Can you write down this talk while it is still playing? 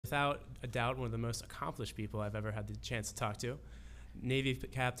without a doubt, one of the most accomplished people I've ever had the chance to talk to. Navy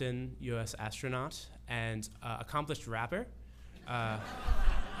captain, U.S. astronaut, and accomplished rapper.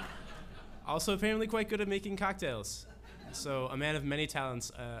 Also apparently quite good at making cocktails. So a man of many talents,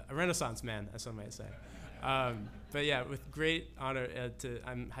 a Renaissance man, as some might say. But yeah, with great honor,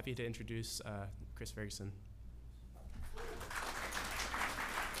 I'm happy to introduce Chris Ferguson.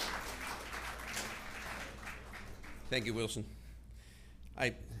 Thank you, Wilson.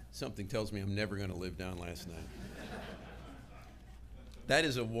 Something tells me I'm never going to live down last night. That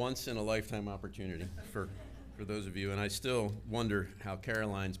is a once-in-a-lifetime opportunity for those of you, and I still wonder how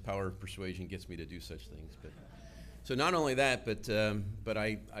Caroline's power of persuasion gets me to do such things. But so not only that, but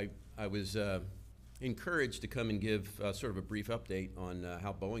I was encouraged to come and give sort of a brief update on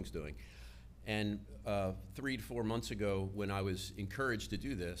how Boeing's doing. And 3 to 4 months ago, when I was encouraged to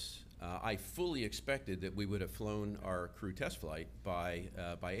do this, I fully expected that we would have flown our crew test flight by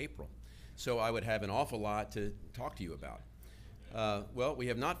April. So I would have an awful lot to talk to you about. Well, we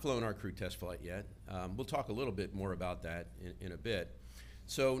have not flown our crew test flight yet. We'll talk a little bit more about that in a bit.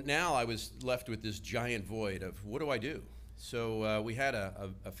 So now I was left with this giant void of what do I do? So we had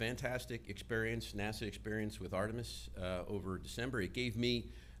a fantastic experience, NASA experience with Artemis over December. It gave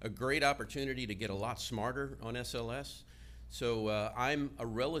me a great opportunity to get a lot smarter on SLS. So I'm a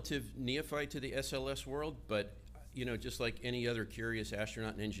relative neophyte to the SLS world, but you know, just like any other curious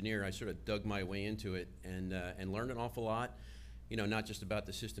astronaut and engineer, I sort of dug my way into it and learned an awful lot. You know, not just about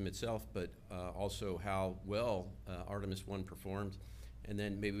the system itself, but also how well Artemis 1 performed. And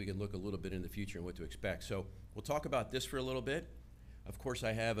then maybe we can look a little bit in the future and what to expect. So we'll talk about this for a little bit. Of course,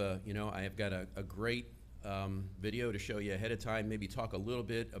 I have got a great video to show you ahead of time, maybe talk a little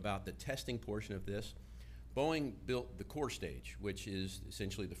bit about the testing portion of this. Boeing built the core stage, which is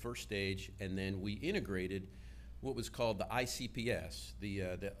essentially the first stage, and then we integrated what was called the ICPS, the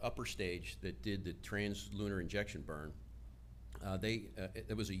upper stage that did the trans-lunar injection burn.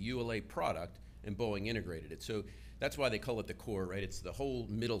 It was a ULA product, and Boeing integrated it. So that's why they call it the core, right? It's the whole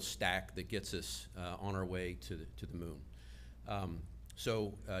middle stack that gets us on our way to the moon.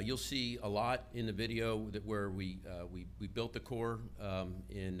 So you'll see a lot in the video where we built the core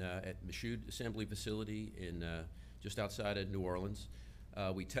at Michoud Assembly Facility in just outside of New Orleans.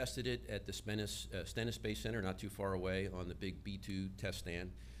 We tested it at the Stennis Space Center, not too far away, on the big B2 test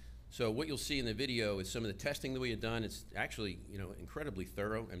stand. So what you'll see in the video is some of the testing that we had done. It's actually, you know, incredibly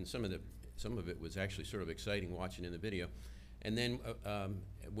thorough, and some of it was actually sort of exciting watching in the video. And then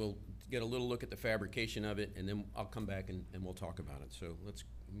we'll get a little look at the fabrication of it, and then I'll come back and we'll talk about it. So let's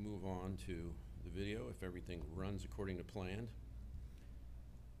move on to the video if everything runs according to plan.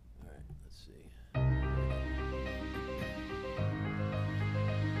 All right, let's see.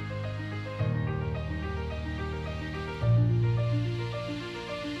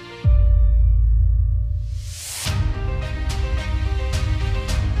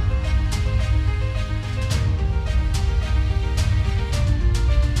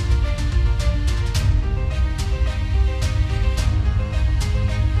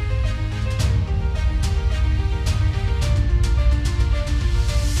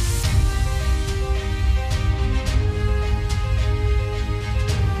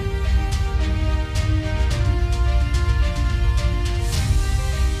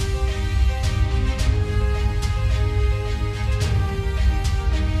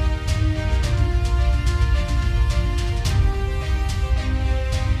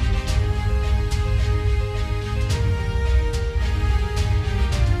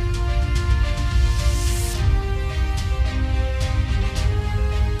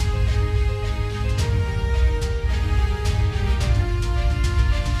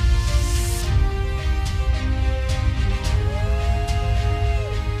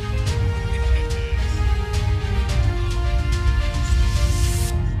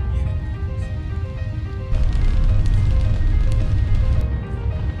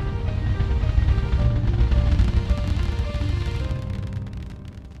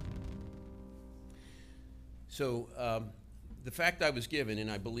 So the fact I was given,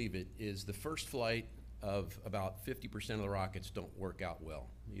 and I believe it, is the first flight of about 50% of the rockets don't work out well.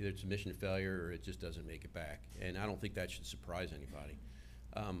 Either it's a mission failure or it just doesn't make it back. And I don't think that should surprise anybody.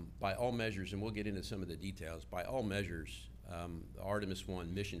 By all measures, and we'll get into some of the details, by all measures, the Artemis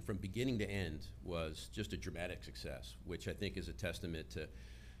 1 mission from beginning to end was just a dramatic success, which I think is a testament to,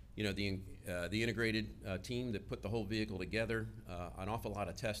 you know, the integrated team that put the whole vehicle together, an awful lot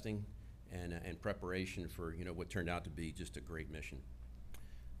of testing and preparation for, you know, what turned out to be just a great mission.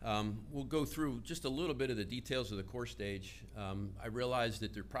 We'll go through just a little bit of the details of the core stage. I realize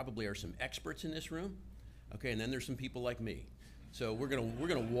that there probably are some experts in this room, okay, and then there's some people like me. So we're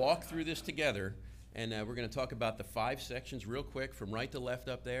gonna walk through this together, and we're gonna talk about the 5 sections real quick. From right to left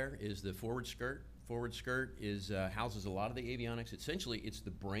up there is the forward skirt. Forward skirt is houses a lot of the avionics. Essentially, it's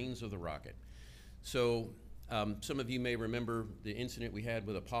the brains of the rocket. So some of you may remember the incident we had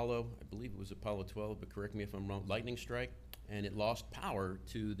with Apollo. I believe it was Apollo 12, but correct me if I'm wrong. Lightning strike, and it lost power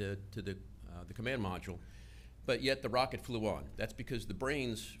to the command module. But yet the rocket flew on. That's because the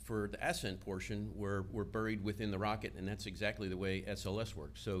brains for the ascent portion were buried within the rocket, and that's exactly the way SLS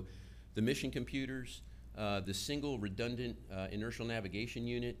works. So the mission computers, the single redundant inertial navigation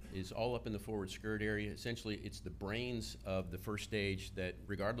unit is all up in the forward skirt area. Essentially, it's the brains of the first stage that,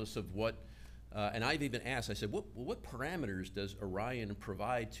 regardless of what, and I've even asked, I said, what parameters does Orion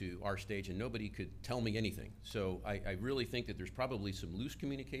provide to our stage? And nobody could tell me anything. So I really think that there's probably some loose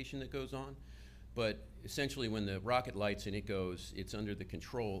communication that goes on. But essentially, when the rocket lights and it goes, it's under the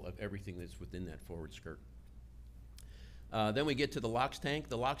control of everything that's within that forward skirt. Then we get to the LOX tank.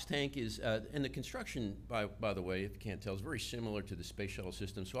 The LOX tank is, and the construction, by the way, if you can't tell, is very similar to the space shuttle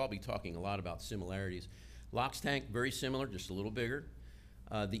system, so I'll be talking a lot about similarities. LOX tank, very similar, just a little bigger.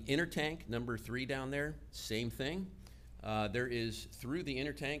 The inner tank, number 3 down there, same thing. There is, through the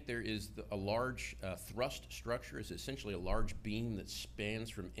inner tank, there is a large thrust structure. It's essentially a large beam that spans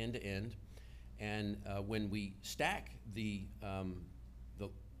from end to end. And when we stack the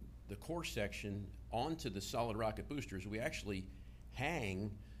core section onto the solid rocket boosters, we actually hang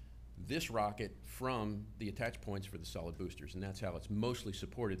this rocket from the attach points for the solid boosters, and that's how it's mostly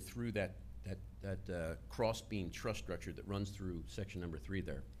supported through that cross beam truss structure that runs through section number 3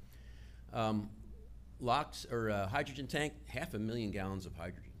 there. LOX, or hydrogen tank, 500,000 gallons of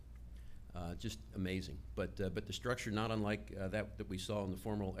hydrogen. Just amazing, but the structure not unlike that we saw in the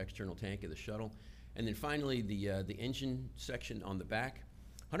formal external tank of the shuttle. And then finally, the engine section on the back,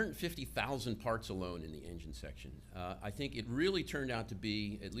 150,000 parts alone in the engine section. I think it really turned out to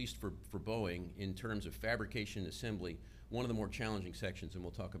be, at least for Boeing, in terms of fabrication and assembly, one of the more challenging sections, and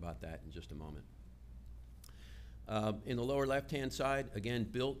we'll talk about that in just a moment. In the lower left-hand side, again,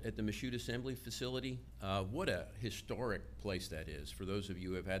 built at the Michoud Assembly Facility. What a historic place that is. For those of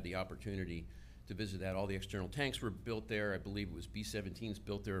you who have had the opportunity to visit that, all the external tanks were built there. I believe it was B-17s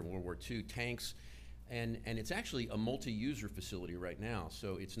built there in World War II, tanks. And it's actually a multi-user facility right now.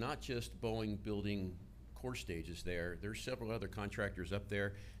 So it's not just Boeing building core stages there. There's several other contractors up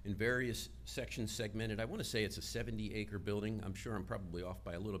there in various sections segmented. I want to say it's a 70-acre building. I'm sure I'm probably off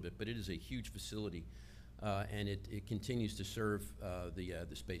by a little bit, but it is a huge facility. And it continues to serve the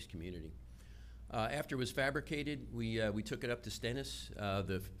space community. After it was fabricated, we took it up to Stennis,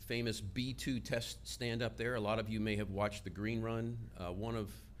 the famous B-2 test stand up there. A lot of you may have watched the Green Run, one of,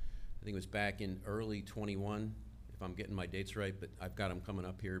 I think it was back in early 21, if I'm getting my dates right, but I've got them coming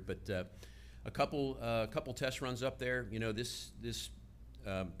up here. But a couple test runs up there. You know, this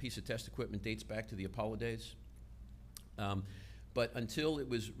piece of test equipment dates back to the Apollo days. But until it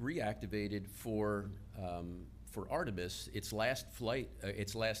was reactivated for Artemis, its last flight,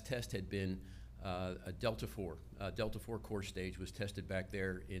 its last test had been a Delta IV. Delta IV core stage was tested back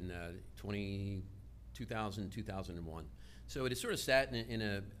there in 2000, 2001. So it had sort of sat in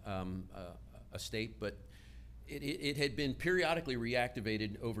a state, but it had been periodically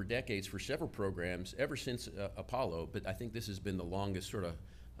reactivated over decades for several programs ever since Apollo. But I think this has been the longest sort of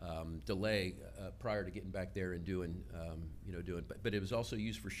delay prior to getting back there and doing. But it was also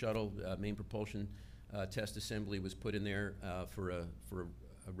used for shuttle. Main propulsion test assembly was put in there for a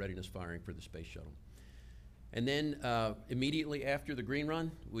readiness firing for the space shuttle. And then immediately after the Green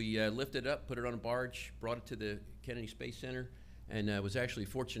Run, we lifted it up, put it on a barge, brought it to the Kennedy Space Center, and was actually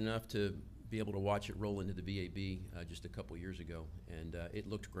fortunate enough to be able to watch it roll into the VAB just a couple years ago, and it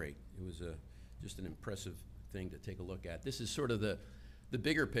looked great. It was just an impressive thing to take a look at. This is sort of the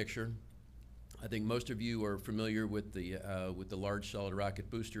bigger picture. I think most of you are familiar with the large solid rocket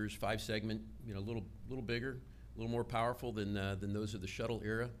boosters, 5-segment, a little bigger, a little more powerful than those of the shuttle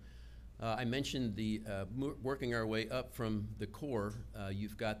era. I mentioned the working our way up from the core.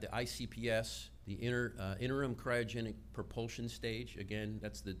 You've got the ICPS, the interim cryogenic propulsion stage. Again,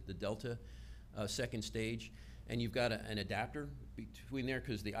 that's the Delta second stage, and you've got an adapter between there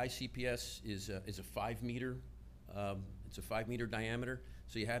because the ICPS is a 5 meter. It's a 5 meter diameter,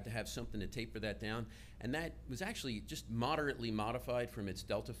 so you had to have something to taper that down. And that was actually just moderately modified from its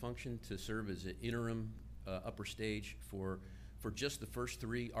Delta function to serve as an interim upper stage for just the first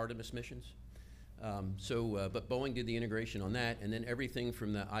 3 Artemis missions. But Boeing did the integration on that, and then everything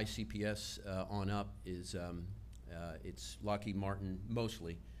from the ICPS on up is it's Lockheed Martin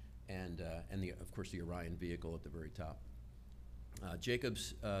mostly, and of course the Orion vehicle at the very top.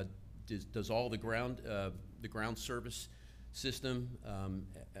 Jacobs does all the ground service system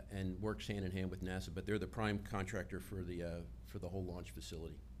and works hand in hand with NASA, but they're the prime contractor for the whole launch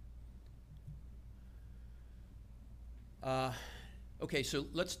facility. Okay, so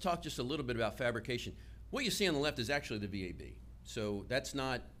let's talk just a little bit about fabrication. What you see on the left is actually the VAB. So that's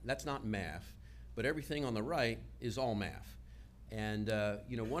not math, but everything on the right is all math. And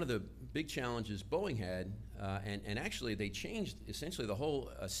you know, one of the big challenges Boeing had, and actually they changed essentially the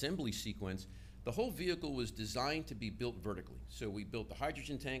whole assembly sequence. The whole vehicle was designed to be built vertically. So we built the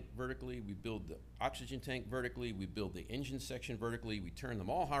hydrogen tank vertically, we built the oxygen tank vertically, we built the engine section vertically, we turned them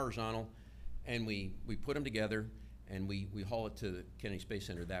all horizontal, and we put them together, and we haul it to the Kennedy Space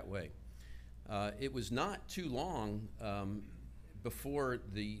Center that way. It was not too long before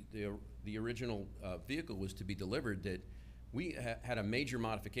the original vehicle was to be delivered that we had a major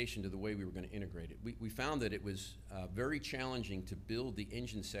modification to the way we were going to integrate it. We found that it was very challenging to build the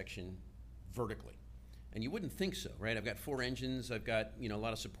engine section vertically. And you wouldn't think so, right? I've got 4 engines, I've got, you know, a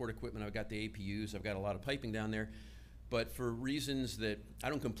lot of support equipment, I've got the APUs, I've got a lot of piping down there. But for reasons that I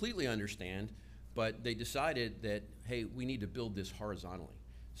don't completely understand, but they decided that, hey, we need to build this horizontally.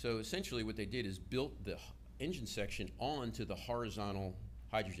 So essentially what they did is built the engine section onto the horizontal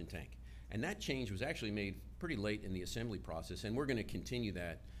hydrogen tank. And that change was actually made pretty late in the assembly process, and we're going to continue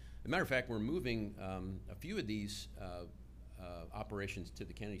that. As a matter of fact, we're moving a few of these operations to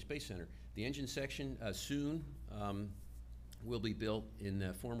the Kennedy Space Center. The engine section soon will be built in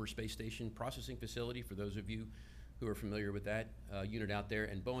the former Space Station processing facility, for those of you who are familiar with that unit out there,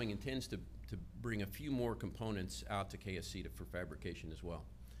 and Boeing intends to bring a few more components out to KSC for fabrication as well.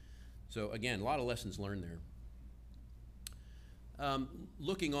 So again, a lot of lessons learned there.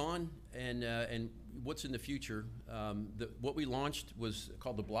 Looking on and what's in the future, what we launched was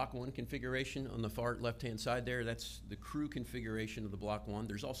called the Block 1 configuration on the far left-hand side there. That's the crew configuration of the Block 1.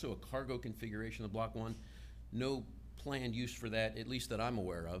 There's also a cargo configuration of Block 1. No planned use for that, at least that I'm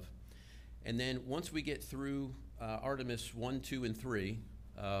aware of. And then once we get through Artemis 1, 2, and 3,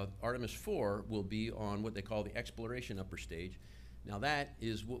 Artemis 4 will be on what they call the exploration upper stage. Now that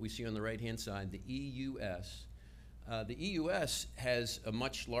is what we see on the right-hand side, the EUS. The EUS has a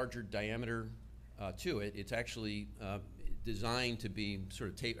much larger diameter to it. It's actually designed to be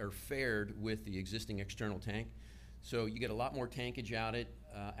sort of fared with the existing external tank. So you get a lot more tankage out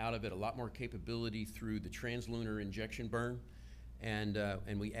of it, a lot more capability through the translunar injection burn, and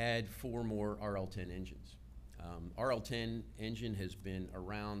we add 4 more RL-10 engines. RL-10 engine has been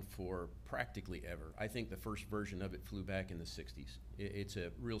around for practically ever. I think the first version of it flew back in the 60s. It's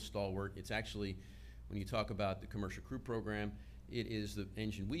a real stalwart. It's actually, when you talk about the commercial crew program, it is the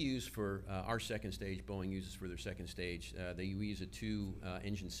engine we use for our second stage, Boeing uses for their second stage. They use a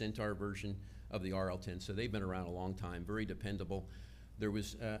 2-engine Centaur version of the RL-10, so they've been around a long time, very dependable. There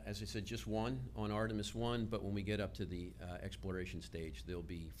was, as I said, just 1 on Artemis 1, but when we get up to the exploration stage, there'll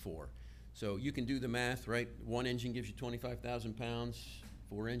be 4. So you can do the math, right? 1 engine gives you 25,000 pounds,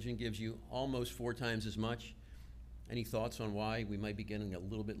 4 engine gives you almost 4 times as much. Any thoughts on why we might be getting a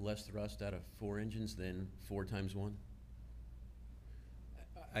little bit less thrust out of 4 engines than 4 times 1?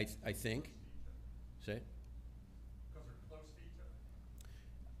 I think. Say it. Because they're close to each other.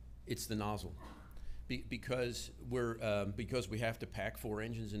 It's the nozzle. Because we have to pack 4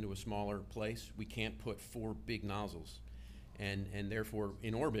 engines into a smaller place, we can't put 4 big nozzles. And therefore,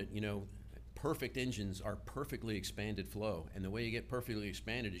 in orbit, you know, perfect engines are perfectly expanded flow. And the way you get perfectly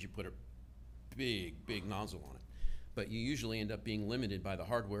expanded is you put a big nozzle on it. But you usually end up being limited by the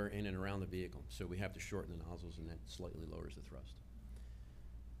hardware in and around the vehicle. So we have to shorten the nozzles, and that slightly lowers the thrust.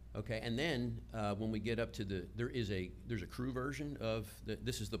 Okay, and then when we get up to there's a crew version of,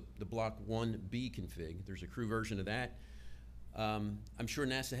 this is the Block 1B config. There's a crew version of that. I'm sure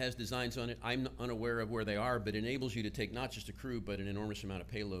NASA has designs on it. I'm unaware of where they are, but it enables you to take not just a crew, but an enormous amount of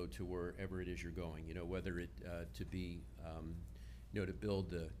payload to wherever it is you're going. You know, whether it to build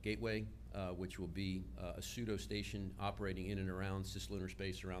the gateway, which will be a pseudo station operating in and around cislunar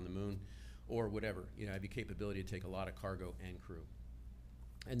space around the moon, or whatever. You know, have the capability to take a lot of cargo and crew.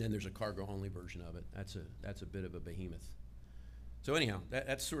 And then there's a cargo-only version of it. That's a bit of a behemoth. So anyhow,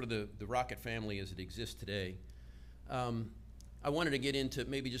 that's sort of the rocket family as it exists today. I wanted to get into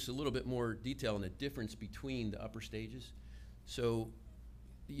maybe just a little bit more detail on the difference between the upper stages. So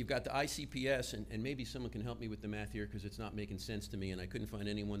you've got the ICPS, and maybe someone can help me with the math here because it's not making sense to me, and I couldn't find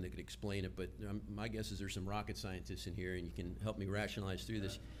anyone that could explain it, but my guess is there's some rocket scientists in here, and you can help me rationalize through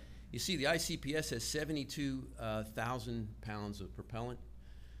this. You see, the ICPS has 72,000 pounds of propellant.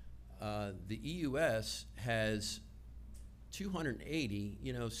 The EUS has 280,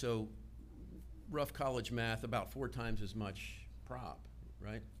 you know, so rough college math, about 4 times as much prop,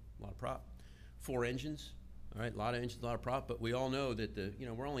 right? A lot of prop. 4 engines, All right, a lot of engines, a lot of prop, but we all know that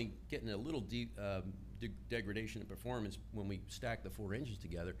we're only getting a little degradation in performance when we stack the 4 engines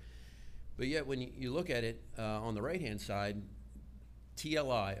together. But yet, when you look at it on the right-hand side,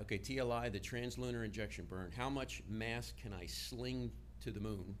 TLI, the translunar injection burn. How much mass can I sling to the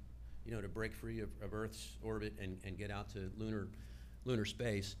moon, to break free of Earth's orbit and get out to lunar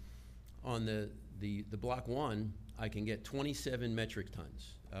space? On the block 1, I can get 27 metric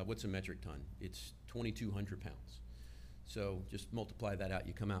tons. What's a metric ton? It's 2,200 pounds. So just multiply that out,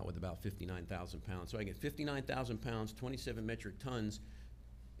 you come out with about 59,000 pounds. So I get 59,000 pounds, 27 metric tons,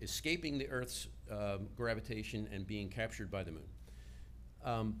 escaping the Earth's gravitation and being captured by the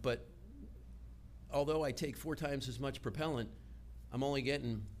moon. But although I take 4 times as much propellant, I'm only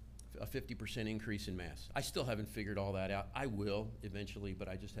getting a 50% increase in mass. I still haven't figured all that out. I will eventually, but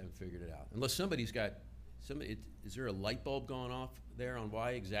I just haven't figured it out. Unless somebody's got, is there a light bulb going off there on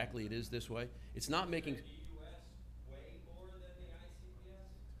why exactly it is this way? It's not making...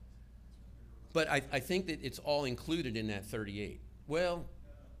 But I think that it's all included in that 38. Well...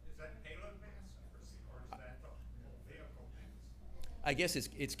 Is that payload mass, or is that the whole vehicle mass? I guess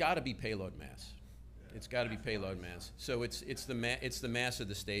it's got to be payload mass. It's got to be payload mass. So it's the mass of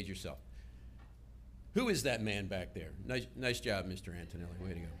the stage yourself. Who is that man back there? Nice job, Mr. Antonelli.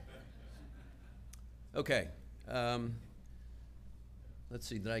 Way to go. Okay. Let's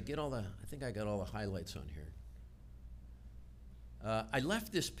see. Did I get all the? I think I got all the highlights on here. I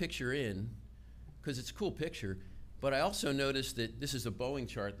left this picture in because it's a cool picture, but I also noticed that this is a Boeing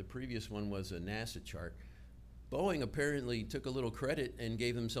chart. The previous one was a NASA chart. Boeing apparently took a little credit and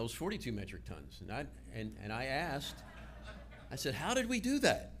gave themselves 42 metric tons. And I asked, I said, how did we do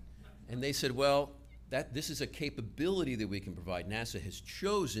that? And they said, well, this is a capability that we can provide. NASA has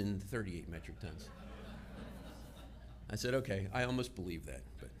chosen 38 metric tons. I said, okay, I almost believe that,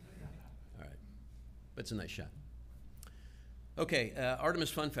 but all right. But it's a nice shot. Okay,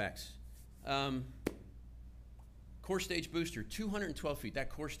 Artemis fun facts. Core stage booster, 212 feet, that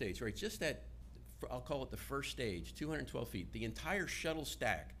core stage, right, just that, I'll call it the first stage, 212 feet. The entire shuttle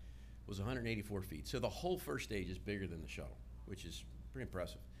stack was 184 feet. So the whole first stage is bigger than the shuttle, which is pretty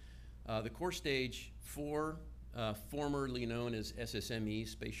impressive. The core stage, 4 formerly known as SSMEs,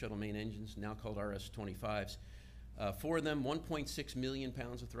 Space Shuttle Main Engines, now called RS-25s. 4 of them, 1.6 million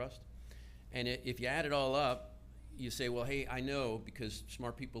pounds of thrust. And if you add it all up, you say, well, hey, I know, because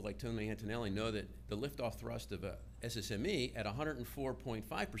smart people like Tony Antonelli know that the liftoff thrust of a SSME at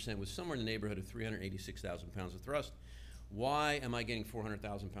 104.5% was somewhere in the neighborhood of 386,000 pounds of thrust. Why am I getting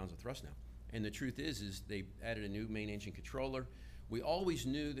 400,000 pounds of thrust now? And the truth is they added a new main engine controller. We always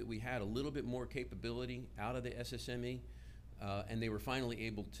knew that we had a little bit more capability out of the SSME, and they were finally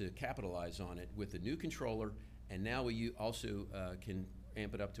able to capitalize on it with the new controller, and now we also can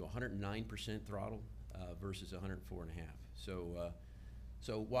amp it up to 109% throttle versus 104.5.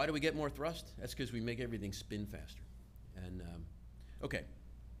 So why do we get more thrust? That's because we make everything spin faster. And okay,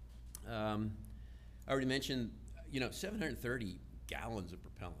 I already mentioned, 730 gallons of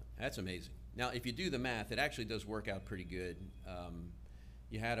propellant. That's amazing. Now, if you do the math, it actually does work out pretty good.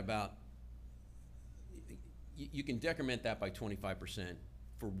 You had about, you can decrement that by 25%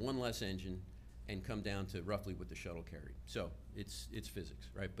 for one less engine and come down to roughly what the shuttle carried. So it's physics,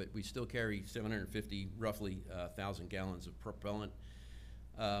 right? But we still carry 750, roughly 1,000 gallons of propellant.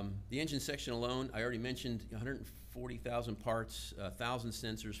 The engine section alone, I already mentioned 140,000 parts, 1,000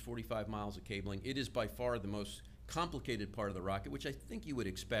 sensors, 45 miles of cabling. It is by far the most complicated part of the rocket, which I think you would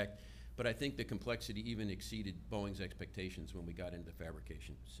expect, but I think the complexity even exceeded Boeing's expectations when we got into the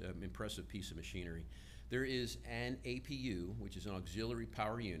fabrication. It's an impressive piece of machinery. There is an APU, which is an auxiliary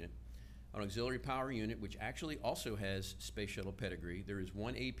power unit. An auxiliary power unit, which actually also has space shuttle pedigree. There is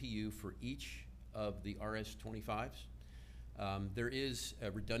one APU for each of the RS-25s. There is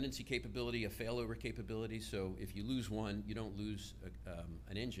a redundancy capability, a failover capability, so if you lose one, you don't lose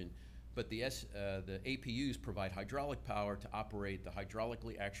an engine. But the APUs provide hydraulic power to operate the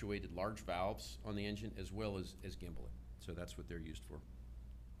hydraulically actuated large valves on the engine as well as gimbal it. So that's what they're used for.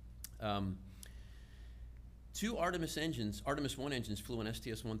 2 Artemis engines, Artemis 1 engines flew an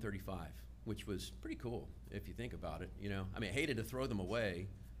STS-135, which was pretty cool if you think about it. I mean, I hated to throw them away,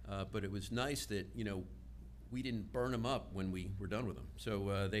 but it was nice that we didn't burn them up when we were done with them.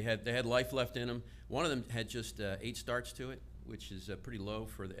 So they had life left in them. One of them had just 8 starts to it, which is pretty low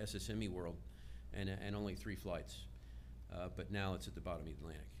for the SSME world, and only 3 flights. But now it's at the bottom of the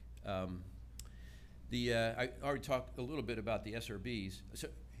Atlantic. I already talked a little bit about the SRBs. So,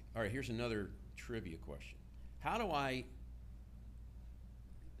 all right, here's another trivia question. How do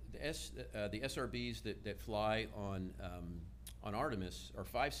the SRBs that fly on Artemis are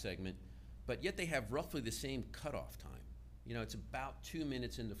 5-segment, but yet they have roughly the same cutoff time. You know, it's about 2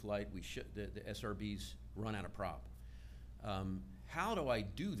 minutes into flight, the SRBs run out of prop. How do I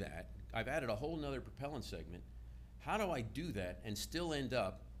do that? I've added a whole nother propellant segment. How do I do that and still end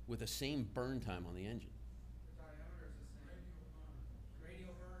up with the same burn time on the engine? The diameter is the same.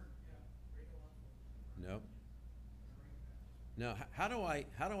 Radial burn, yeah. Radial envelope. No, how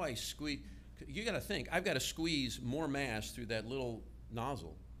do I squeeze? You got to think. I've got to squeeze more mass through that little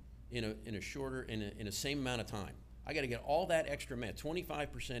nozzle in a same amount of time. I got to get all that extra mass,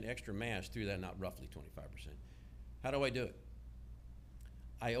 25% extra mass through that, not roughly 25%. How do I do it?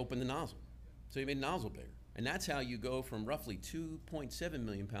 I open the nozzle. So you made the nozzle bigger. And that's how you go from roughly 2.7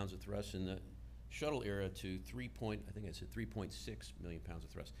 million pounds of thrust in the shuttle era to 3.6 million pounds of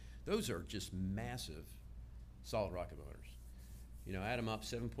thrust. Those are just massive solid rocket motors. You know, add them up,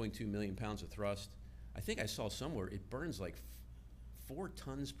 7.2 million pounds of thrust. I think I saw somewhere it burns like 4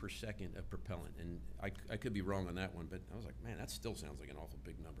 tons per second of propellant. And I could be wrong on that one, but I was like, man, that still sounds like an awful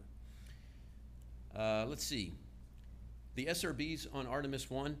big number. Let's see. The SRBs on Artemis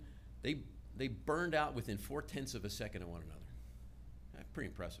 1, they burned out within 0.4 of a second of one another. Pretty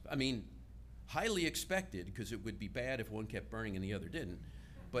impressive. I mean, highly expected, because it would be bad if one kept burning and the other didn't,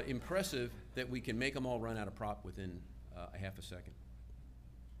 but impressive that we can make them all run out of prop within a half a second.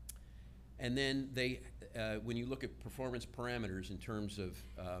 And then they, when you look at performance parameters in terms of,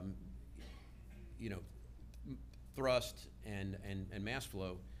 you know, thrust and mass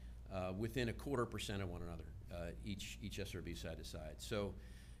flow, within 0.25% of one another, each SRB side to side. So,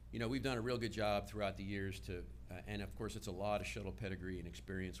 you know, we've done a real good job throughout the years to, and of course it's a lot of shuttle pedigree and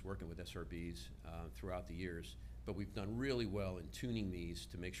experience working with SRBs throughout the years, but we've done really well in tuning these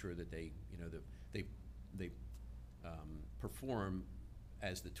to make sure that they, you know, they perform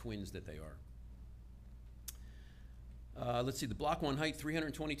as the twins that they are. Let's see, the Block 1 height,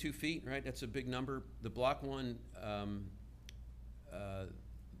 322 feet, right? That's a big number. The Block 1,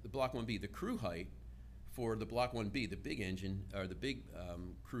 the Block 1B, the crew height for the Block 1B, the big engine, or the big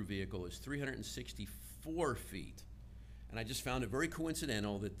crew vehicle, is 364 feet. And I just found it very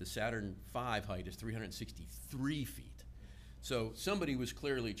coincidental that the Saturn V height is 363 feet. So somebody was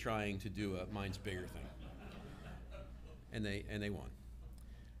clearly trying to do a mine's bigger thing. And they won.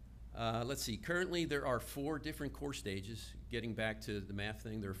 Let's see, currently there are 4 different core stages. Getting back to the math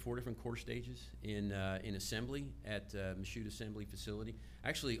thing, there are 4 different core stages in assembly at Michoud Assembly Facility.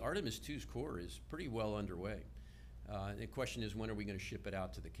 Actually, Artemis 2's core is pretty well underway. The question is, when are we going to ship it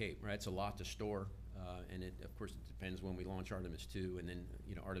out to the Cape, right? It's a lot to store, and of course it depends when we launch Artemis 2, and then,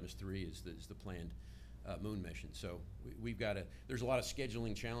 you know, Artemis 3 is the planned moon mission. So we've got there's a lot of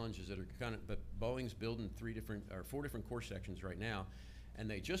scheduling challenges that are kind of, but Boeing's building 4 different core sections right now. And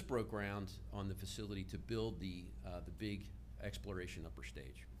they just broke ground on the facility to build the big exploration upper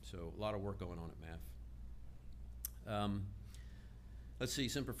stage. So a lot of work going on at MAF. Let's see,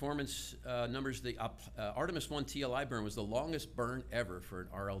 some performance numbers. The Artemis 1 TLI burn was the longest burn ever for an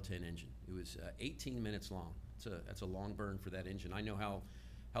RL-10 engine. It was 18 minutes long. That's a long burn for that engine. I know how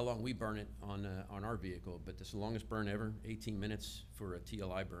long we burn it on our vehicle, but it's the longest burn ever, 18 minutes for a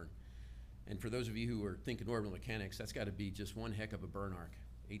TLI burn. And for those of you who are thinking orbital mechanics, that's got to be just one heck of a burn arc,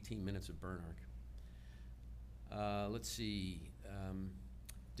 18 minutes of burn arc. Let's see,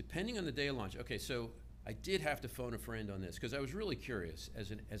 depending on the day of launch. Okay, so I did have to phone a friend on this because I was really curious.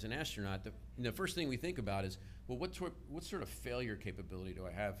 As an astronaut, the first thing we think about is, well, what sort of failure capability do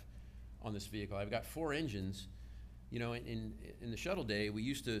I have on this vehicle? I've got 4 engines. You know, in the shuttle day, we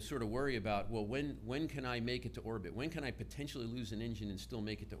used to sort of worry about, well, when can I make it to orbit? When can I potentially lose an engine and still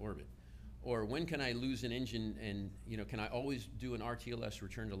make it to orbit? Or when can I lose an engine and, you know, can I always do an RTLS,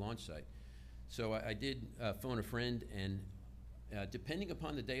 return to launch site? So I did phone a friend, and depending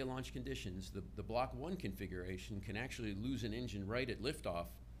upon the day of launch conditions, the Block 1 configuration can actually lose an engine right at liftoff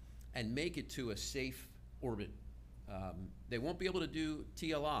and make it to a safe orbit. They won't be able to do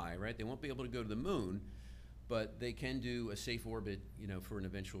TLI, right? They won't be able to go to the moon, but they can do a safe orbit, you know, for an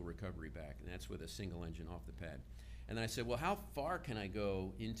eventual recovery back, and that's with a single engine off the pad. And then I said, well, how far can I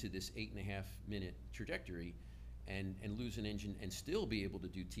go into this 8.5 minute trajectory and lose an engine and still be able to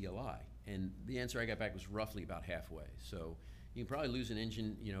do TLI? And the answer I got back was roughly about halfway. So you can probably lose an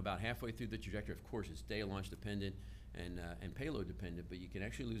engine, you know, about halfway through the trajectory. Of course, it's day of launch dependent and payload dependent, but you can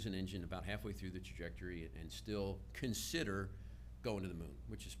actually lose an engine about halfway through the trajectory and still consider going to the moon,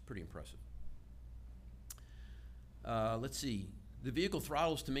 which is pretty impressive. Let's see. The vehicle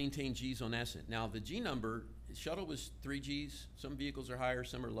throttles to maintain G's on ascent. Now, the G number, shuttle was 3 Gs. Some vehicles are higher,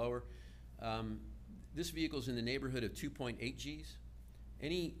 some are lower. This vehicle's in the neighborhood of 2.8 Gs.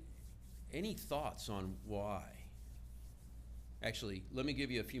 Any thoughts on why? Actually, let me give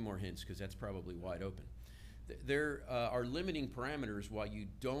you a few more hints because that's probably wide open. There are limiting parameters why you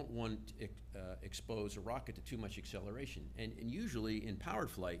don't want to expose a rocket to too much acceleration. And usually in powered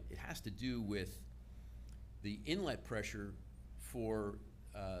flight, it has to do with the inlet pressure for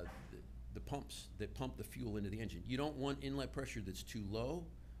the pumps that pump the fuel into the engine. You don't want inlet pressure that's too low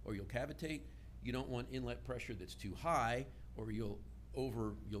or you'll cavitate. You don't want inlet pressure that's too high or you'll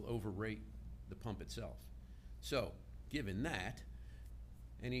overrate the pump itself. So, given that,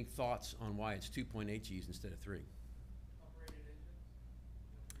 any thoughts on why it's 2.8 Gs instead of 3? Operated engines?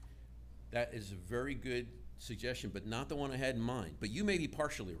 That is a very good suggestion, but not the one I had in mind. But you may be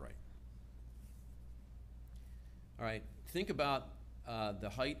partially right. All right, think about the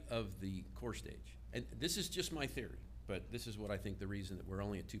height of the core stage. And this is just my theory, but this is what I think the reason that we're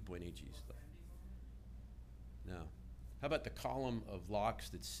only at 2.8 Gs. No. How about the column of LOX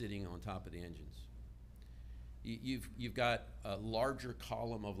that's sitting on top of the engines? You've got a larger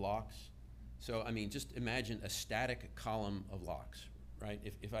column of LOX. So, I mean, just imagine a static column of LOX, right?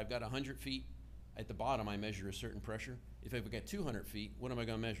 If I've got 100 feet at the bottom, I measure a certain pressure. If I've got 200 feet, what am I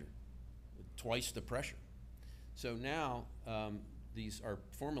going to measure? Twice the pressure. So now, these are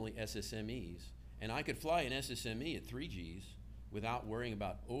formerly SSMEs, and I could fly an SSME at 3 Gs without worrying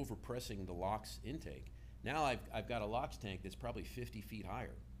about overpressing the LOX intake. Now I've got a LOX tank that's probably 50 feet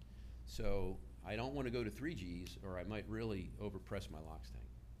higher. So I don't want to go to 3 Gs or I might really overpress my LOX tank.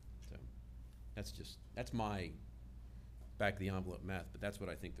 So that's my back of the envelope math, but that's what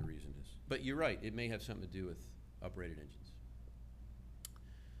I think the reason is. But you're right, it may have something to do with uprated engines.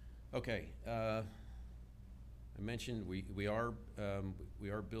 Okay, I mentioned we are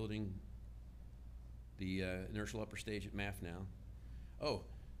building the inertial upper stage at MAF now. Oh,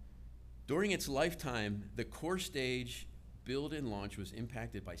 during its lifetime, the core stage build and launch was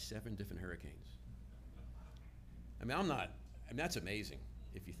impacted by 7 different hurricanes. I mean, that's amazing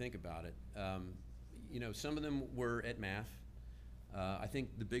if you think about it. You know, some of them were at MAF. I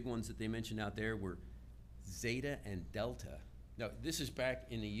think the big ones that they mentioned out there were Zeta and Delta. Now, this is back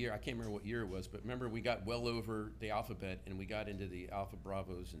in the year, I can't remember what year it was, but remember we got well over the alphabet and we got into the Alpha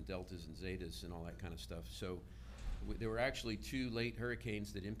Bravos and Deltas and Zetas and all that kind of stuff. So there were actually 2 late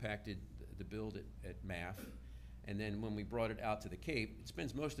hurricanes that impacted the build at MAF. And then when we brought it out to the Cape, it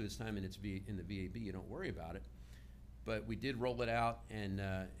spends most of its time in the VAB, you don't worry about it. But we did roll it out, and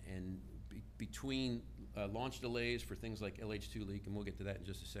between launch delays for things like LH2 leak, and we'll get to that in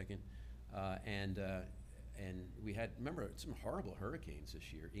just a second, and we had, remember, some horrible hurricanes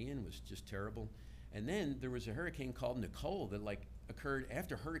this year. Ian was just terrible. And then there was a hurricane called Nicole that occurred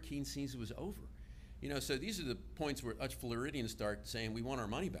after hurricane season was over. You know, so these are the points where us Floridians start saying we want our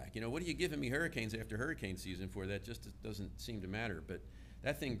money back. You know, what are you giving me hurricanes after hurricane season for? That just doesn't seem to matter. But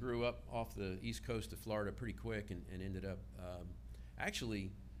that thing grew up off the east coast of Florida pretty quick and ended up,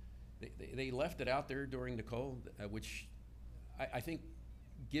 actually, they left it out there during Nicole, which I think,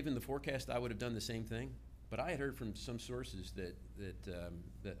 given the forecast, I would have done the same thing. But I had heard from some sources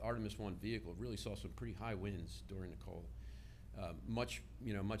that Artemis I vehicle really saw some pretty high winds during Nicole. Much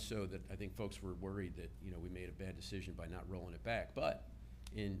so that I think folks were worried that, you know, we made a bad decision by not rolling it back. But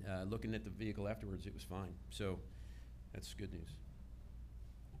in looking at the vehicle afterwards, it was fine. So that's good news.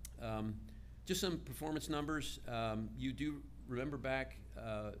 Just some performance numbers. You do remember back,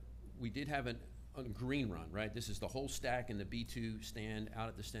 we did have a green run, right? This is the whole stack in the B2 stand out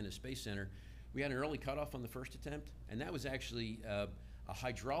at the Stennis Space Center. We had an early cutoff on the first attempt, and that was actually a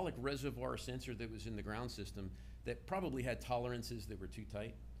hydraulic reservoir sensor that was in the ground system that probably had tolerances that were too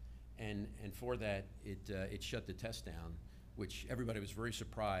tight, and for that, it shut the test down, which everybody was very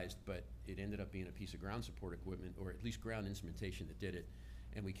surprised, but it ended up being a piece of ground support equipment, or at least ground instrumentation that did it,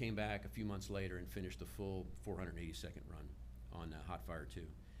 and we came back a few months later and finished a full 482nd run on Hotfire 2.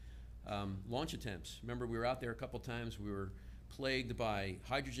 Launch attempts. Remember, we were out there a couple times. We were plagued by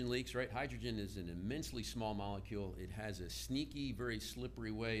hydrogen leaks, right? Hydrogen is an immensely small molecule. It has a sneaky, very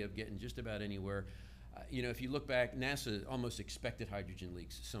slippery way of getting just about anywhere. You know, if you look back, NASA almost expected hydrogen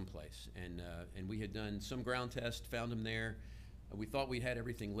leaks someplace, and we had done some ground tests, found them there. We thought we had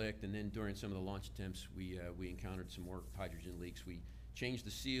everything licked, and then during some of the launch attempts, we encountered some more hydrogen leaks. We changed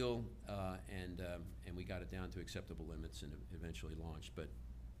the seal, and we got it down to acceptable limits and eventually launched. But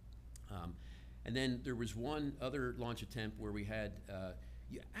and then there was one other launch attempt where we had,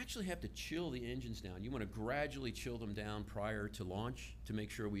 you actually have to chill the engines down. You want to gradually chill them down prior to launch to make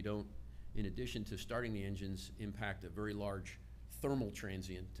sure we don't, in addition to starting the engines, impact a very large thermal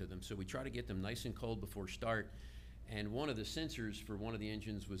transient to them. So we try to get them nice and cold before start. And one of the sensors for one of the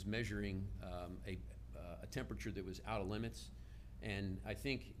engines was measuring a temperature that was out of limits. And I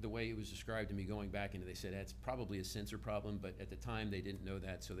think the way it was described to me going back into, they said that's probably a sensor problem, but at the time they didn't know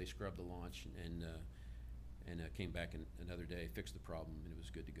that, so they scrubbed the launch and came back another day, fixed the problem, and it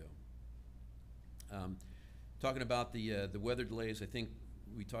was good to go. Talking about the weather delays, I think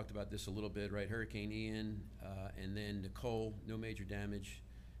we talked about this a little bit, right? Hurricane Ian, and then Nicole, no major damage.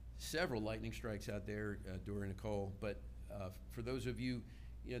 Several lightning strikes out there during Nicole, but for those of you,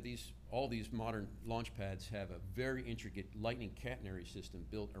 all these modern launch pads have a very intricate lightning catenary system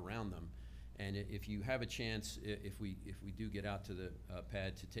built around them. And if you have a chance, if we do get out to the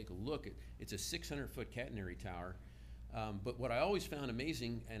pad to take a look, it's a 600-foot catenary tower. But what I always found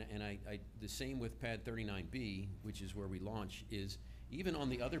amazing, and the same with pad 39B, which is where we launch, is even on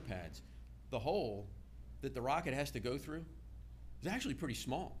the other pads, the hole that the rocket has to go through is actually pretty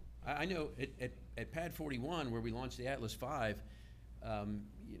small. I know at pad 41, where we launched the Atlas V, I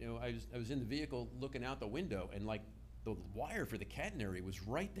was in the vehicle looking out the window, and like the wire for the catenary was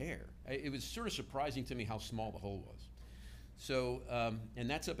right there. It was sort of surprising to me how small the hole was. So, and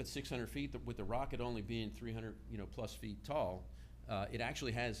that's up at 600 feet, with the rocket only being 300 plus feet tall. It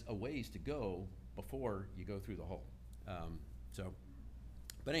actually has a ways to go before you go through the hole.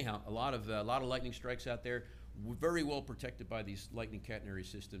 But anyhow, a lot of lightning strikes out there. We're very well protected by these lightning catenary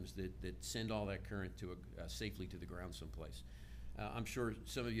systems that send all that current to safely to the ground someplace. I'm sure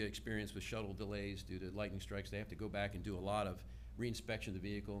some of you experience with shuttle delays due to lightning strikes. They have to go back and do a lot of reinspection of the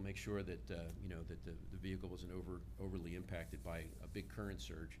vehicle, make sure that that the vehicle wasn't overly impacted by a big current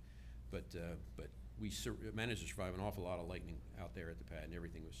surge. But we managed to survive an awful lot of lightning out there at the pad, and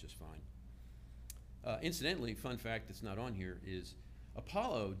everything was just fine. Incidentally, fun fact that's not on here is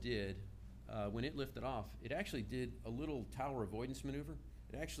Apollo did, when it lifted off, it actually did a little tower avoidance maneuver.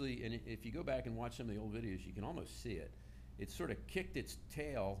 It actually, and if you go back and watch some of the old videos, you can almost see it. It sort of kicked its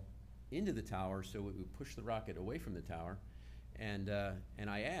tail into the tower so it would push the rocket away from the tower. And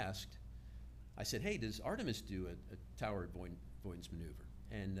I asked, I said, hey, does Artemis do a tower avoidance maneuver?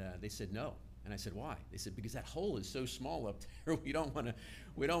 And they said no. And I said, why? They said, because that hole is so small up there, we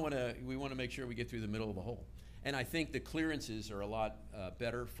want to make sure we get through the middle of the hole. And I think the clearances are a lot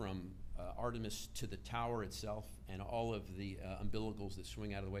better from Artemis to the tower itself, and all of the umbilicals that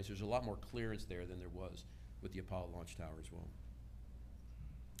swing out of the way. So there's a lot more clearance there than there was with the Apollo launch tower as well.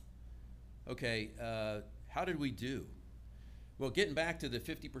 Okay, how did we do? Well, getting back to the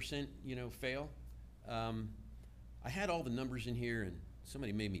 50% fail, I had all the numbers in here, and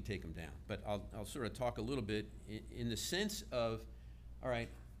somebody made me take them down. But I'll sort of talk a little bit in the sense of, all right,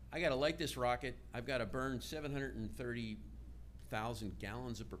 I got to light this rocket. I've got to burn 730,000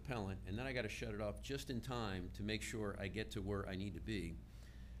 gallons of propellant, and then I got to shut it off just in time to make sure I get to where I need to be.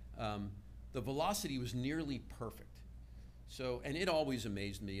 The velocity was nearly perfect. So, and it always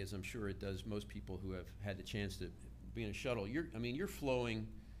amazed me, as I'm sure it does most people who have had the chance to be in a shuttle. You're flowing,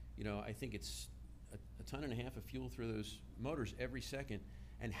 I think it's a ton and a half of fuel through those motors every second,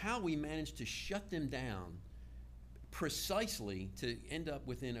 and how we managed to shut them down precisely to end up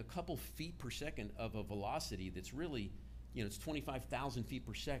within a couple feet per second of a velocity that's really, it's 25,000 feet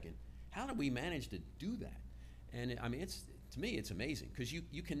per second. How did we manage to do that? And I mean, to me, it's amazing, because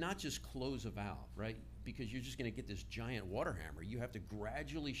you cannot just close a valve, right? Because you're just going to get this giant water hammer. You have to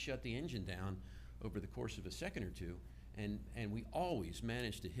gradually shut the engine down over the course of a second or two, and we always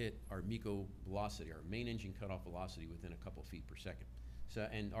manage to hit our MECO velocity, our main engine cutoff velocity, within a couple feet per second. So,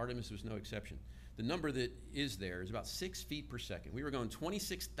 and Artemis was no exception. The number that is there is about 6 feet per second. We were going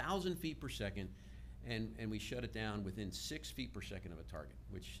 26,000 feet per second, and we shut it down within 6 feet per second of a target,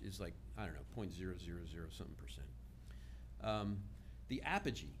 which is like, I don't know, 0.000 something percent. The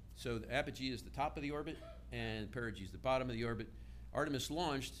apogee. So the apogee is the top of the orbit, and perigee is the bottom of the orbit. Artemis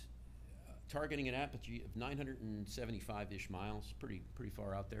launched targeting an apogee of 975-ish miles, pretty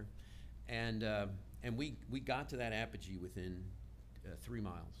far out there, and we got to that apogee within 3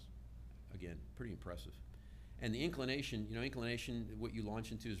 miles. Again, pretty impressive. And the inclination, what you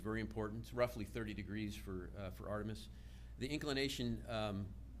launch into is very important. It's roughly 30 degrees for Artemis. The inclination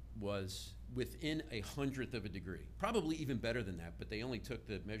was within 1/100th of a degree, probably even better than that, but they only took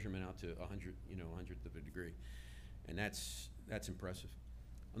the measurement out to 100th of a degree, and that's impressive.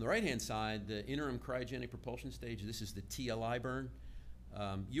 On the right-hand side, the interim cryogenic propulsion stage, this is the TLI burn.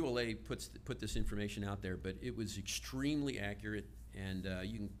 ULA put this information out there, but it was extremely accurate, and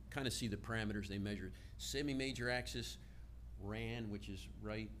you can kind of see the parameters they measured. Semi-major axis, RAN, which is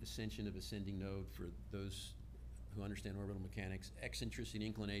right ascension of ascending node for those who understand orbital mechanics, eccentricity,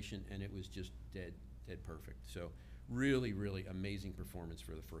 inclination, and it was just dead perfect. So really, really amazing performance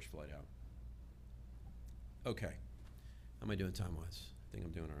for the first flight out. Okay, how am I doing time-wise? I think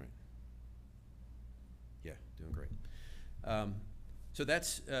I'm doing all right. Yeah, doing great. So that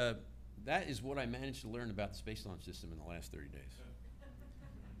is what I managed to learn about the Space Launch System in the last 30 days.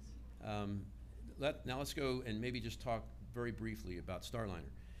 Now let's go and maybe just talk very briefly about Starliner.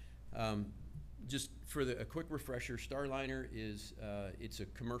 Just for a quick refresher, Starliner is it's a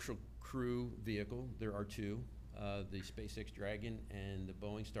commercial crew vehicle. There are two, the SpaceX Dragon and the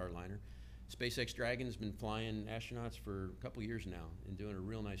Boeing Starliner. SpaceX Dragon has been flying astronauts for a couple years now and doing a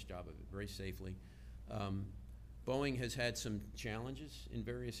real nice job of it, very safely. Boeing has had some challenges in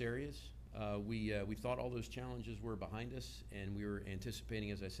various areas. We thought all those challenges were behind us, and we were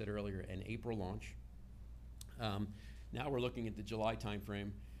anticipating, as I said earlier, an April launch. Now we're looking at the July timeframe,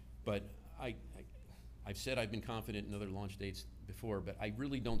 but I've said I've been confident in other launch dates before, but I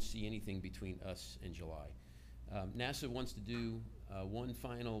really don't see anything between us and July. NASA wants to do one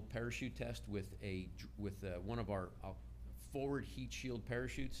final parachute test with one of our forward heat shield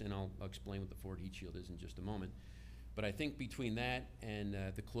parachutes, and I'll explain what the forward heat shield is in just a moment. But I think between that and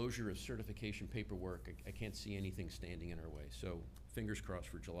the closure of certification paperwork, I can't see anything standing in our way. So fingers crossed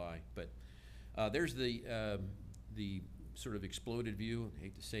for July. But there's the sort of exploded view. I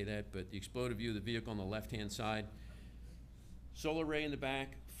hate to say that, but the exploded view of the vehicle on the left-hand side. Solar array in the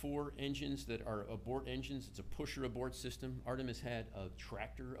back, 4 engines that are abort engines. It's a pusher abort system. Artemis had a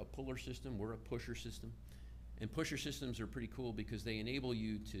tractor, a puller system. We're a pusher system. And pusher systems are pretty cool because they enable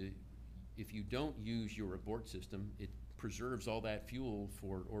you to, if you don't use your abort system, it preserves all that fuel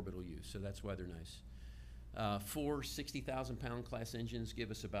for orbital use. So that's why they're nice. 4 60,000-pound class engines give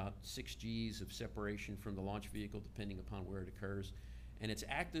us about 6 Gs of separation from the launch vehicle, depending upon where it occurs. And it's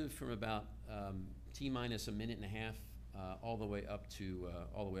active from about T-minus a minute and a half all the way up to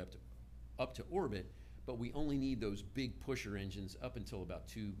orbit. But we only need those big pusher engines up until about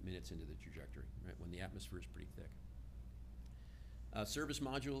 2 minutes into the trajectory, right, when the atmosphere is pretty thick. Service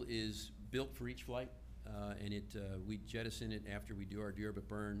module is built for each flight, and we jettison it after we do our deorbit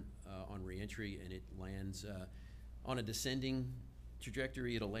burn on reentry, and it lands on a descending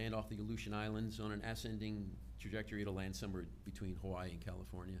trajectory. It'll land off the Aleutian Islands. On an ascending trajectory, it'll land somewhere between Hawaii and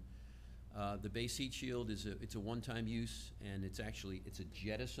California. The base heat shield it's a one-time use, and it's a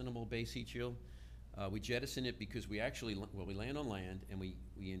jettisonable base heat shield. We jettison it because we land on land, and we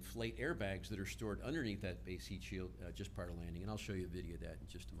inflate airbags that are stored underneath that base heat shield just prior to landing, and I'll show you a video of that in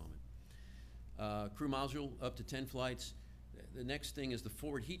just a moment. Crew module, up to 10 flights. The next thing is the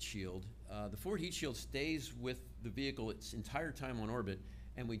forward heat shield. The forward heat shield stays with the vehicle its entire time on orbit,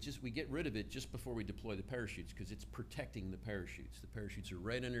 and we get rid of it just before we deploy the parachutes because it's protecting the parachutes. The parachutes are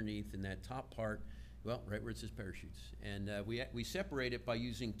right underneath in that top part, well, right where it says parachutes. And we separate it by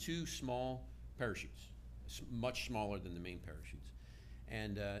using 2 small parachutes, much smaller than the main parachutes.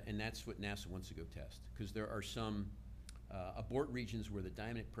 And that's what NASA wants to go test, because there are some abort regions where the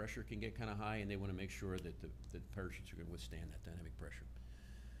dynamic pressure can get kind of high, and they want to make sure that the parachutes are going to withstand that dynamic pressure.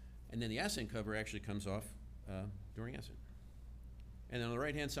 And then the ascent cover actually comes off during ascent. And on the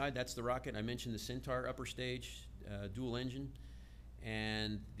right-hand side, that's the rocket. I mentioned the Centaur upper stage, dual engine,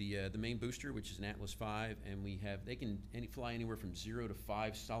 and the main booster, which is an Atlas V, and they can fly anywhere from 0 to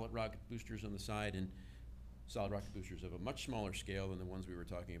 5 solid rocket boosters on the side, and solid rocket boosters of a much smaller scale than the ones we were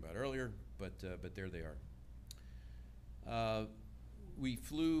talking about earlier, but there they are. We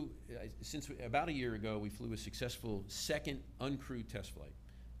flew, about a year ago, we flew a successful second uncrewed test flight.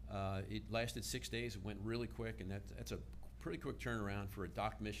 It lasted 6 days. It went really quick, and that's a pretty quick turnaround for a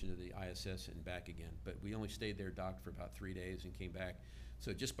docked mission to the ISS and back again. But we only stayed there docked for about 3 days and came back.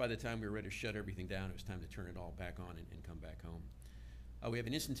 So just by the time we were ready to shut everything down, it was time to turn it all back on and come back home. We have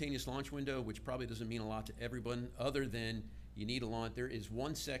an instantaneous launch window, which probably doesn't mean a lot to everyone, other than you need a launch. There is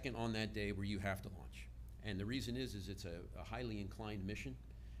 1 second on that day where you have to launch. And the reason is it's a highly inclined mission.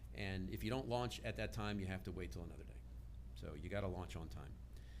 And if you don't launch at that time, you have to wait till another day. So you got to launch on time.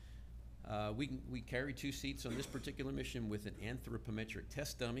 We carry 2 seats on this particular mission with an anthropometric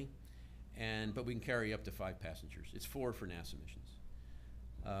test dummy, but we can carry up to 5 passengers. It's 4 for NASA missions.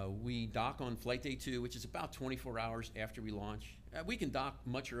 We dock on flight day 2, which is about 24 hours after we launch. We can dock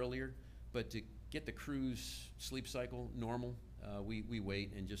much earlier, but to get the crew's sleep cycle normal, we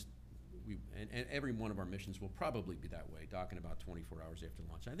wait and and every one of our missions will probably be that way, docking about 24 hours after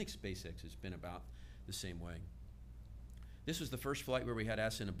launch. I think SpaceX has been about the same way. This was the first flight where we had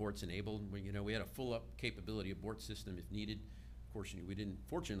ascent aborts enabled. We had a full-up capability abort system if needed. Of course,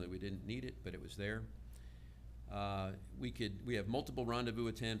 fortunately, we didn't need it, but it was there. We have multiple rendezvous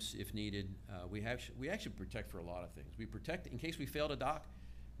attempts if needed. We actually protect for a lot of things. We protect in case we fail to dock.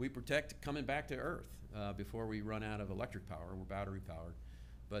 We protect coming back to Earth before we run out of electric power. We're battery powered.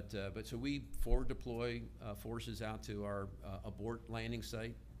 But so we forward deploy forces out to our abort landing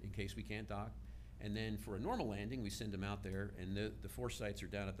site in case we can't dock. And then for a normal landing, we send them out there, and the 4 sites are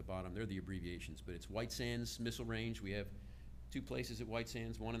down at the bottom. They're the abbreviations, but it's White Sands Missile Range. We have 2 places at White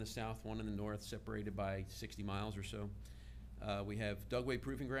Sands, one in the south, one in the north, separated by 60 miles or so. We have Dugway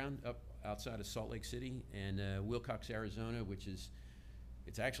Proving Ground up outside of Salt Lake City, and Wilcox, Arizona, which is,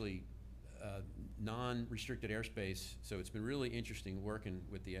 it's actually non-restricted airspace, so it's been really interesting working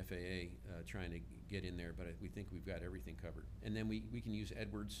with the FAA trying to get in there, but we think we've got everything covered. And then we can use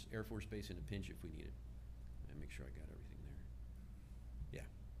Edwards Air Force Base in a pinch if we need it. And make sure I got everything there. Yeah.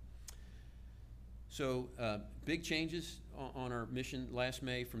 So big changes on our mission last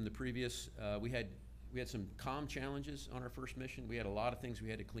May from the previous. We had some comm challenges on our first mission. We had a lot of things we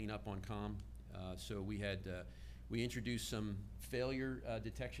had to clean up on comm. So we introduced some failure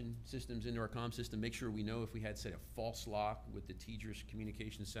detection systems into our comm system, make sure we know if we had, say, a false lock with the TDRS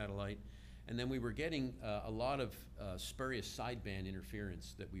communications satellite. And then we were getting a lot of spurious sideband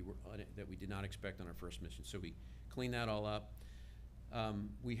interference that we did not expect on our first mission. So we cleaned that all up.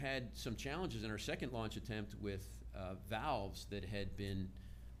 We had some challenges in our second launch attempt with valves that had been,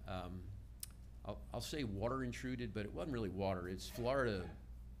 I'll say water intruded, but it wasn't really water. It's Florida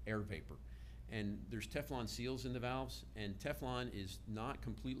air vapor. And there's Teflon seals in the valves, and Teflon is not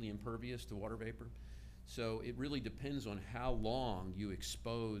completely impervious to water vapor. So it really depends on how long you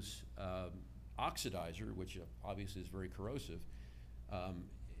expose oxidizer, which obviously is very corrosive.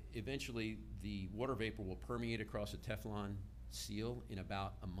 Eventually, the water vapor will permeate across a Teflon seal in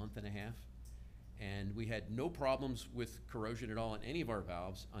about a month and a half. And we had no problems with corrosion at all in any of our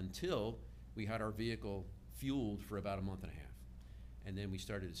valves until we had our vehicle fueled for about a month and a half. And then we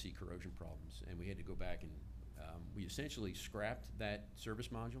started to see corrosion problems, and we had to go back and we essentially scrapped that service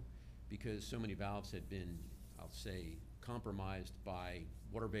module because so many valves had been, I'll say, compromised by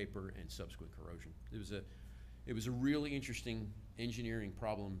water vapor and subsequent corrosion. It was a really interesting engineering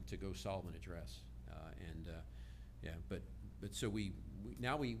problem to go solve and address. But so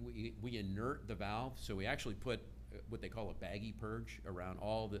now we inert the valve, so we actually put what they call a baggy purge around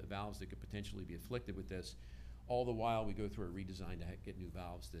all the valves that could potentially be afflicted with this. All the while, we go through a redesign to get new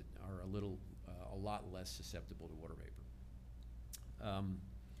valves that are a lot less susceptible to water vapor.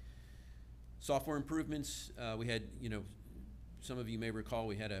 Software improvements. We had, some of you may recall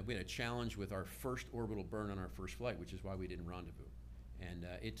we had a challenge with our first orbital burn on our first flight, which is why we didn't rendezvous. And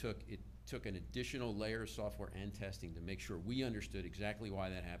it took an additional layer of software and testing to make sure we understood exactly why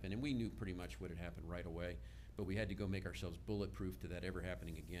that happened, and we knew pretty much what had happened right away. But we had to go make ourselves bulletproof to that ever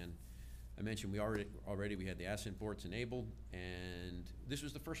happening again. I mentioned we had the ascent boards enabled, and this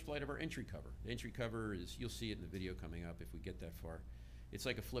was the first flight of our entry cover. The entry cover is, you'll see it in the video coming up if we get that far. It's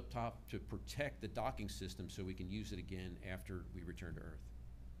like a flip top to protect the docking system so we can use it again after we return to Earth.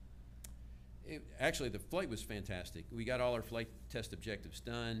 Actually, the flight was fantastic. We got all our flight test objectives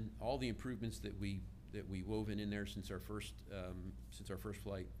done. All the improvements that we woven in there since our first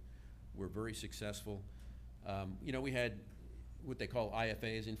flight were very successful. We had what they call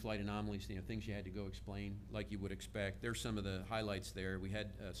IFAs, in-flight anomalies, things you had to go explain like you would expect. There's some of the highlights there. We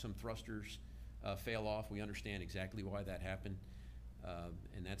had some thrusters fail off. We understand exactly why that happened,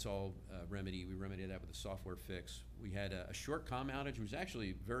 and that's all remedied. We remedied that with a software fix. We had a short comm outage. It was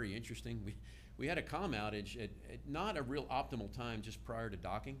actually very interesting. We had a comm outage at not a real optimal time just prior to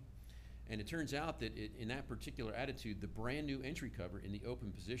docking, and it turns out that in that particular attitude, the brand new entry cover in the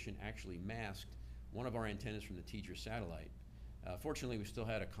open position actually masked one of our antennas from the TDRS satellite. Fortunately, we still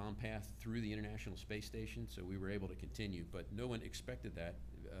had a comm path through the International Space Station, so we were able to continue, but no one expected that.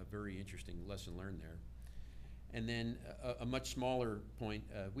 Very interesting lesson learned there. And then a much smaller point,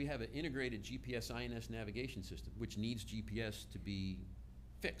 we have an integrated GPS INS navigation system, which needs GPS to be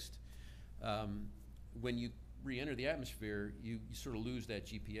fixed. When you re-enter the atmosphere, you sort of lose that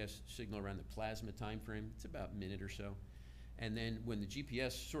GPS signal around the plasma time frame. It's about a minute or so. And then when the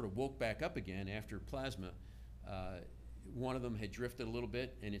GPS sort of woke back up again after plasma, one of them had drifted a little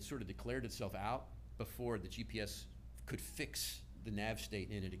bit, and it sort of declared itself out before the GPS could fix the nav state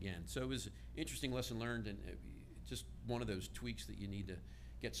in it again. So it was an interesting lesson learned, and just one of those tweaks that you need to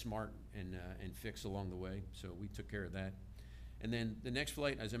get smart and fix along the way. So we took care of that. And then the next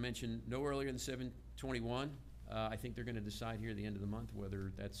flight, as I mentioned, no earlier than 7/21. I think they're going to decide here at the end of the month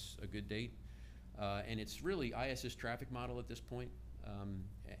whether that's a good date. And it's really ISS traffic model at this point,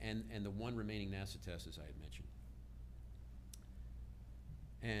 and the one remaining NASA test, as I had mentioned.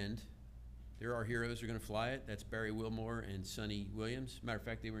 And there are heroes who are going to fly it. That's Barry Wilmore and Sonny Williams. Matter of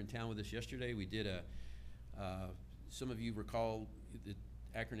fact, they were in town with us yesterday. We did some of you recall the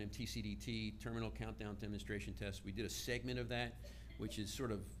acronym TCDT, Terminal Countdown Demonstration Test. We did a segment of that, which is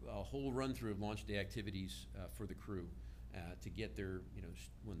sort of a whole run through of launch day activities for the crew to get their,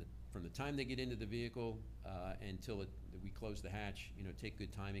 when the from the time they get into the vehicle until we close the hatch, you know, take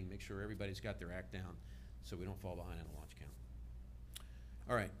good timing, make sure everybody's got their act down so we don't fall behind on the launch count.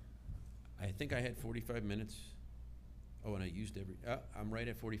 All right, I think I had 45 minutes. Oh, and I used I'm right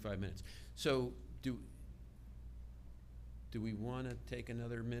at 45 minutes. So do we want to take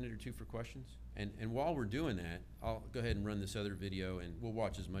another minute or two for questions? And while we're doing that, I'll go ahead and run this other video, and we'll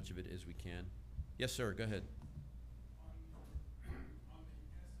watch as much of it as we can. Yes, sir, go ahead.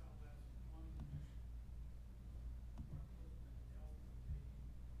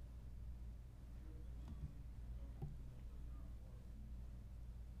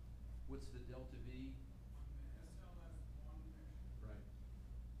 What's the delta V? Right.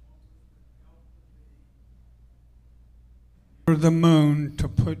 For the moon to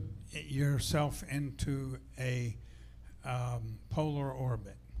put yourself into a polar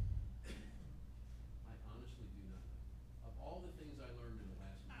orbit? I honestly do not know. Of all the things I learned in the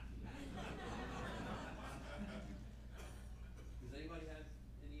last month. Does anybody have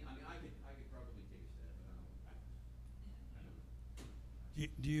any? I mean, I could probably take a stab, but I don't know.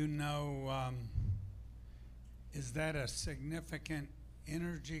 Do you know, is that a significant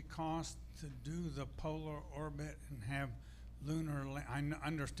energy cost to do the polar orbit and have lunar,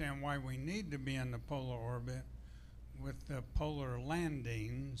 understand why we need to be in the polar orbit with the polar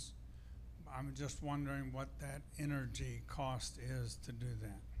landings. I'm just wondering what that energy cost is to do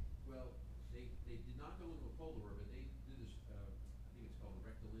that. Well, they did not go into a polar orbit. They did this, I think it's called a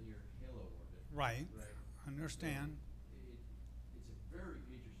rectilinear halo orbit. Right, Right. understand. So it's a very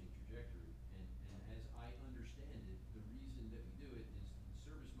interesting trajectory, and as I understand it, the reason that we do it is the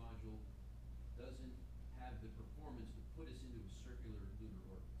service module doesn't have the performance to put us into a circular lunar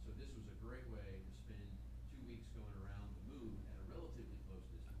orbit. So this was a great way to spend 2 weeks going around the moon at a relatively close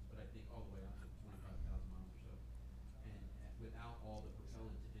distance, but I think all the way out to 25,000 miles or so, and without all the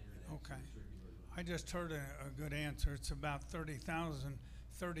propellant to enter that Okay. circular lunar. I just heard a good answer. It's about 39,000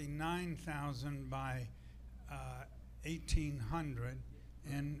 by 1,800,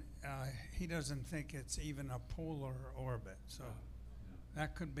 and he doesn't think it's even a polar orbit. So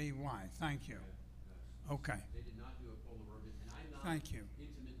that could be why. Thank you. Okay. They did not do a polar orbit, and I'm not Thank you.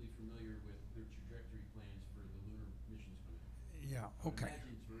 intimately familiar with their trajectory plans for the lunar missions coming up. Yeah, I would okay.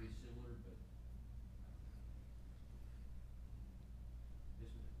 imagine it's very similar, but.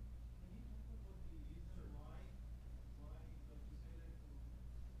 Yes, ma'am. Can you talk about the reason why, like you say that to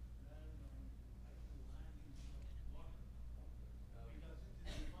land on, actual land in water? Because it is the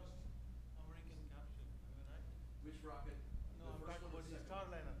first American capsule, am I right? Which rocket? No, I'm talking about the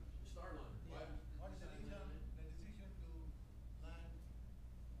Starliner. The Starliner. Why Yeah. was What is the decided reason, on it? the decision to land?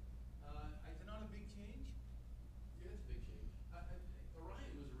 I Is it not a big change? Yeah, it's a big change.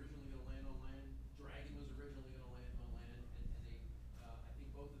 Orion was originally going to land on land. Dragon was originally going to land on land, and they, I think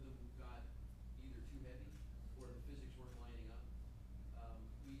both of them got either too heavy or the physics weren't lining up.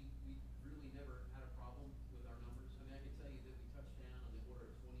 We really never had a problem with our numbers. I mean, I can tell you that we touched down on the order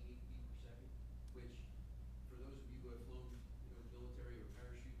of 28 feet per second, which, for those of you who have flown, you know, military or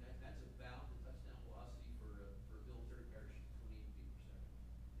parachute, that's about the touchdown velocity for a military parachute, 28 feet per second.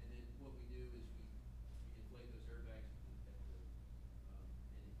 And then what we do is we inflate those airbags and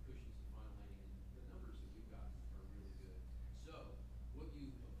it cushions the final landing. And the numbers that we've got are really good. So what you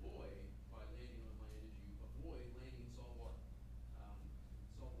avoid by landing on land is you avoid landing in salt water.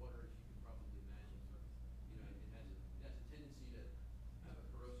 Salt water, as you can probably imagine, you know, it has a tendency to have a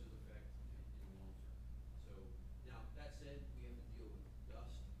corrosive effect in the long term. So now that said, we have to deal with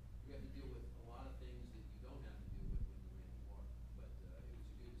dust. We have to deal with a lot of things that you don't have to deal with when you land in water. But it was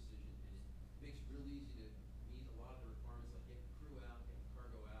a good decision, and it makes it real easy to meet a lot of the requirements, like getting crew out, getting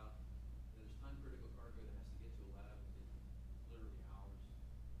cargo out. There's time critical cargo that has to get to a lab within literally hours.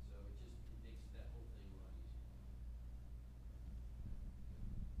 So it makes that whole thing a lot easier.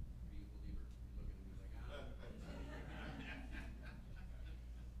 Are you a believer? You're looking at me like, ah.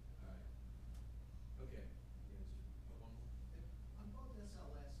 All right. Okay. Yes. One more. On both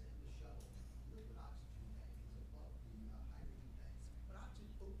SLS and the shuttle, liquid oxygen tank is above the hydrogen tank. But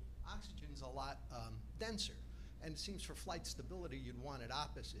oxygen's a lot denser, and it seems for flight stability you'd want it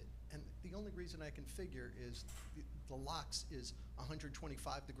opposite. And the only reason I can figure is the LOX is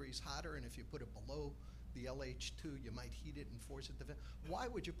 125 degrees hotter, and if you put it below the LH2, you might heat it and force it to vent. Why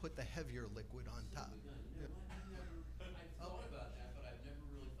would you put the heavier liquid on top? You know what? I thought about that, but I've never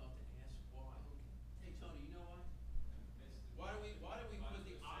really thought to ask why. Hey, Tony, you know why? Why do we put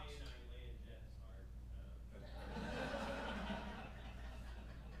the oxygen?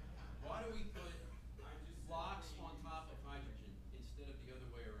 Why do we put LOX on top of hydrogen instead of the other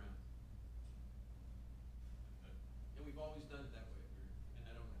way around? And we've always done it that way, and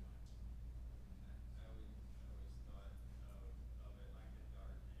I don't know why.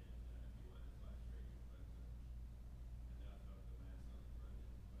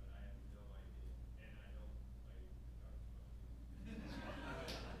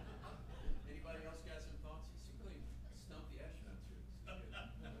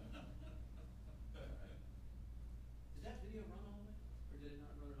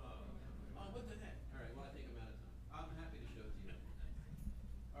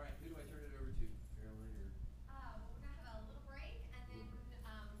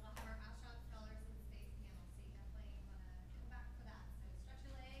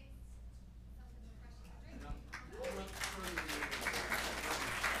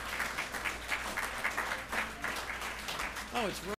 Oh, it's